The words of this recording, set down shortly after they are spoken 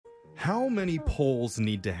How many polls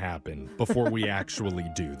need to happen before we actually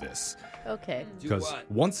do this? Okay. Because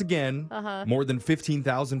once again, more than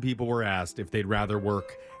 15,000 people were asked if they'd rather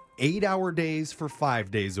work 8-hour days for 5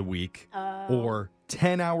 days a week or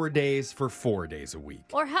 10-hour days for 4 days a week.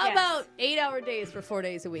 Or how about 8-hour days for 4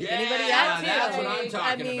 days a week? Yeah, Anybody else? that's what I'm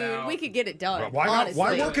talking about. We could get it done. Why not? honestly.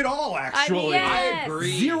 Why work at all, actually? I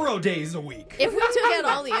agree. 0 days a week. If we took out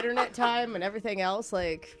all the internet time and everything else,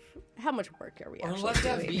 like, how much work are we Or actually let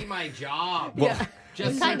that doing? be my job. Yeah.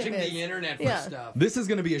 Just It kind of searching is. the internet for Yeah. stuff. This is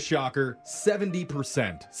going to be a shocker.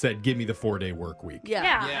 70% said, give me the 4-day work week.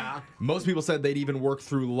 Yeah. Yeah. Most people said they'd even work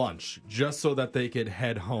through lunch just so that they could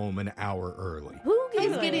head home an hour early. Who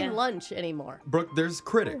is Good getting idea. lunch anymore? Brooke, there's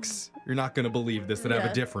critics. You're not going to believe this that have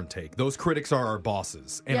Yeah. a different take. Those critics are our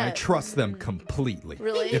bosses, and I Yeah. trust them completely.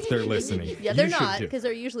 Really? If they're listening. Yeah, they're You should not too. because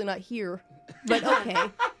they're usually not here. But okay.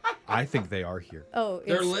 I think they are here. Oh, in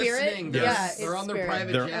They're spirit? listening. Yes. Yeah, They're in on their spirit.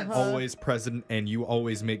 private They're jets. always present, and you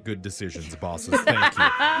always make good decisions, bosses. Thank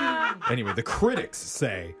you. Anyway, the critics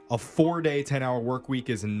say a 4-day, 10-hour work week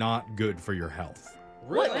is not good for your health.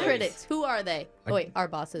 What Really? critics? Who are they? Oh, wait, our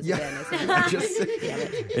bosses Yeah. again. Isn't it? I just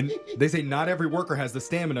and they say not every worker has the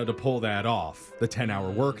stamina to pull that off. The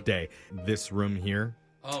 10-hour work day. This room here,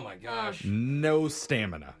 Oh my gosh. no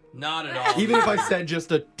stamina. Not at all. Even if I said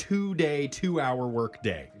just a 2-day, 2-hour work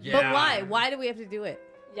day. Yeah. But why? Why do we have to do it?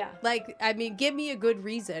 Yeah. Like, I mean, give me a good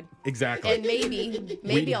reason, Exactly. and maybe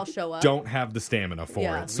We I'll show up. Don't have the stamina for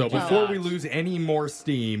Yeah. it. So We do before not. we lose any more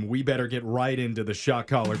steam, we better get right into the shot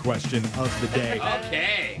collar question of the day.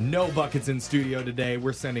 Okay. No buckets in studio today.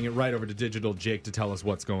 We're sending it right over to Digital Jake to tell us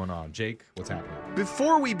what's going on. Jake, what's happening?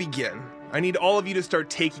 Before we begin, I need all of you to start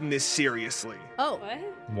taking this seriously. Oh, What?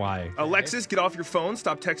 Why? Alexis, get off your phone.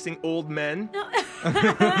 Stop texting old men.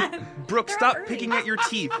 Brooke, They're stop early. picking at your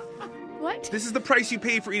teeth. what? This is the price you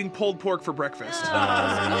pay for eating pulled pork for breakfast.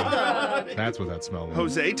 That's what that smell was.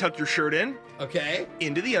 Jose, tuck your shirt in, Okay.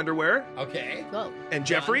 into the underwear. Okay. Go. And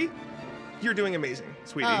Jeffrey, you're doing amazing,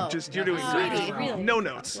 sweetie. Oh. You're doing great. Sweetie. Really? No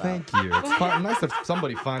notes. Thank you. It's nice if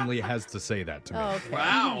somebody finally has to say that to me. Oh, okay.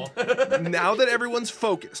 Wow. Now that everyone's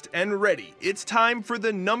focused and ready, it's time for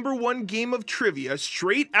the #1 game of trivia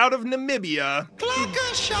straight out of Namibia.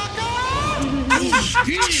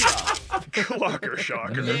 Clocker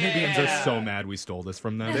shocker. The Namibians are so mad we stole this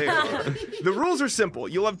from them. They are. The rules are simple.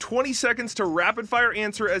 You'll have 20 seconds to rapid fire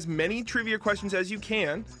answer as many trivia questions as you can.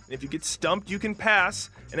 And if you get stumped, you can pass.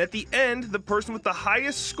 And at the end, the person with the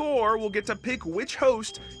highest score will get to pick which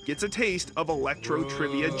host gets a taste of electro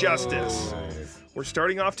trivia justice. We're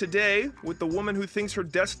starting off today with the woman who thinks her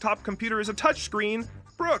desktop computer is a touchscreen,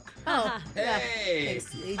 Brooke. Oh, yeah. Hey.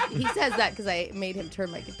 He says that because I made him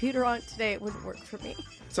turn my computer on today. It wouldn't work for me.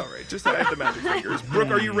 It's all right. Just add the magic fingers.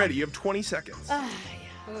 Brooke, are you ready? You have 20 seconds.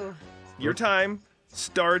 Ooh. Your time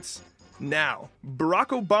starts now. Barack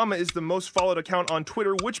Obama is the most followed account on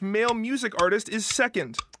Twitter. Which male music artist is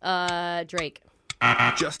second? Drake.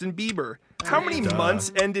 Justin Bieber. How many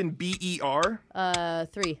months end in BER?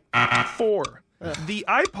 3. 4. The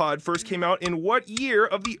iPod first came out in what year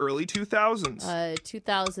of the early 2000s?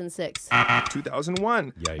 2006.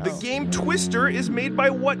 2001. Yikes. The game Twister is made by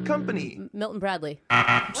what company? Milton Bradley.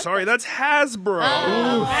 Sorry, that's Hasbro.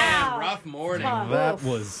 Man, rough morning. That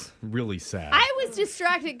was really sad. I was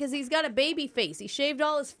distracted because he's got a baby face. He shaved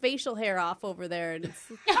all his facial hair off over there, and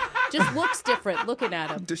it's just looks different looking at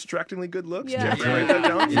him. Distractingly good looks. Yeah. Did you write that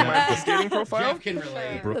down for my skating profile? Jeff can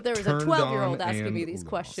relate. Brooke But there was a turned 12-year-old on asking me and these lost.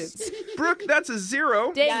 questions. Brooke, that's a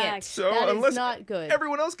 0. Dang Yuck. it. So That is unless not good.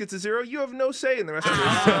 everyone else gets a 0, you have no say in the rest of this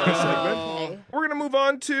segment. Okay. We're gonna move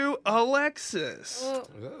on to Alexis.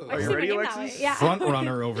 Why'd Are you say ready, my name that Alexis? way? Yeah. Front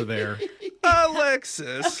runner over there.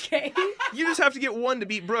 Alexis, Okay. you just have to get 1 to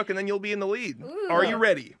beat Brooke, and then you'll be in the lead. Are you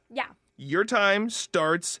ready? Yeah. Your time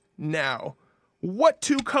starts now. What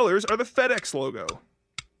 2 colors are the FedEx logo?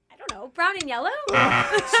 I don't know. Brown and yellow?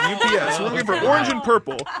 It's UPS. We're looking for orange and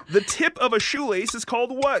purple. The tip of a shoelace is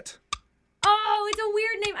called what? Oh, it's a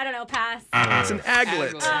weird name. I don't know. Pass. It's an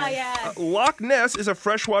aglet. Oh, yeah. Loch Ness is a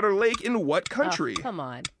freshwater lake in what country? Come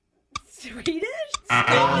on. Swedish?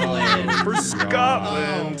 For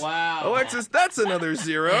Scotland. Oh, wow. Alexis, that's another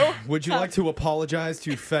 0. Would you like to apologize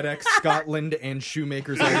to FedEx Scotland and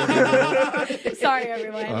shoemakers all over the world? Sorry,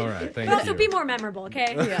 everyone. All right, thank But also you. be more memorable,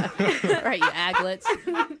 okay? Yeah. All right, you aglets.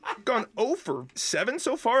 Gone 0 for 7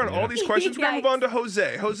 so far on all these questions. We're going to move on to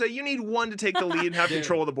Jose. Jose, you need 1 to take the lead and have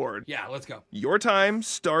control of the board. Yeah, let's go. Your time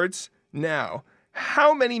starts now.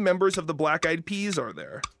 How many members of the Black Eyed Peas are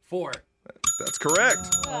there? 4. That's correct.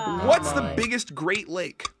 What's the my. biggest Great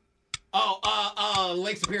Lake?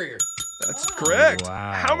 Lake Superior. That's correct.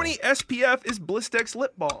 Wow. How many SPF is Blistex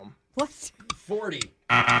lip balm? What? 40.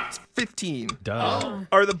 It's 15. Duh.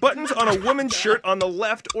 Are the buttons on a woman's shirt on the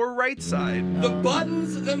left or right side? The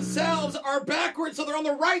buttons themselves are backwards, so they're on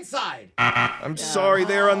the right side. I'm sorry,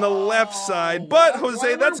 they're on the left side. But,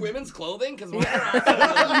 Jose, that's... women's clothing? Because wait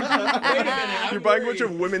a minute. You're buying a bunch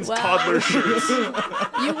of women's Wow. toddler shirts.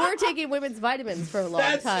 You were taking women's vitamins for a long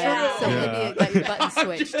That's time, true. so Yeah. maybe it got your buttons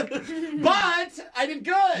switched. But I did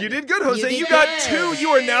good. You did good, Jose. You You did got good. 2. You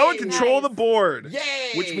are now in control of the board.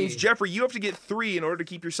 Yay! Which means, Jeffrey, you have to get 3 in order to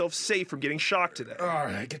keep yourself safe from getting shocked today. All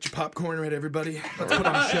right, get your popcorn ready, everybody. Let's put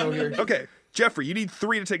on a show here. Okay, Jeffrey, you need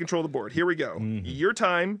 3 to take control of the board. Here we go. Your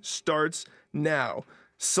time starts now.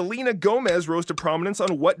 Selena Gomez rose to prominence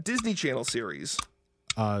on what Disney Channel series?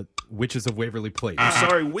 Witches of Waverly Place.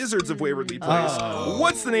 Sorry, Wizards of Waverly Place.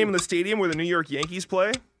 What's the name of the stadium where the New York Yankees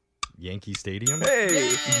play? Yankee Stadium. Hey,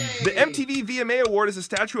 the MTV VMA Award is a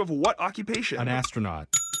statue of what occupation? An astronaut.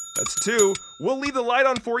 That's 2. We'll leave the light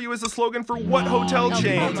on for you as the slogan for what hotel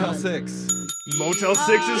chain? Motel 6. Motel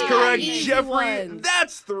 6 is correct. easy Jeffrey, one.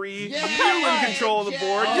 that's 3. Yeah. You in control of the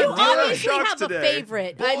board. You You You're zero obviously shocks have today. a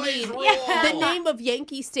favorite. I Boys mean, rule. the name of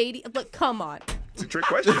Yankee Stadium. Look, come on. It's a trick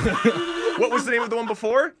question. What was the name of the one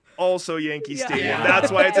before? Also Yankee Stadium. Yeah.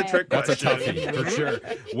 That's why it's a trick That's a question. toughie, for sure.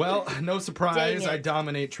 Well, no surprise, Dang it. I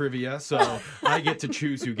dominate trivia, so I get to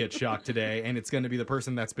choose who gets shocked today, and it's going to be the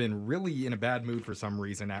person that's been really in a bad mood for some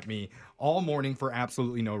reason at me all morning for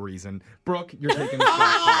absolutely no reason. Brooke, you're taking the spot.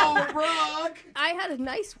 Oh, Brooke! I had a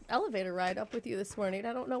nice elevator ride up with you this morning.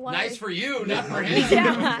 I don't know why. Nice for you, not for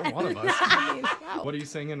him. For one of us. I mean, wow. What are you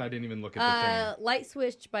singing? I didn't even look at Light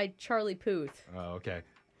Switch by Charlie Puth. the thing. Oh, okay.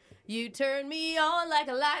 You turn me on like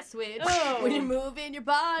a light switch Oh. when you're moving your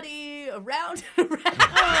body around and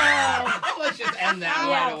around. Let's just end that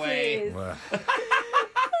Yeah, right away. please. Well,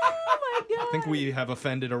 Oh my god. I think we have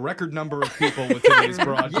offended a record number of people with today's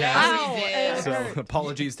broadcast. Yeah, we Ow, did. So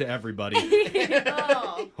apologies to everybody.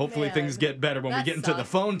 Oh, Hopefully man. things get better when we That get into the sucks.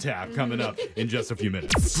 phone tap coming up in just a few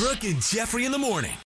minutes. Brooke and Jeffrey in the morning.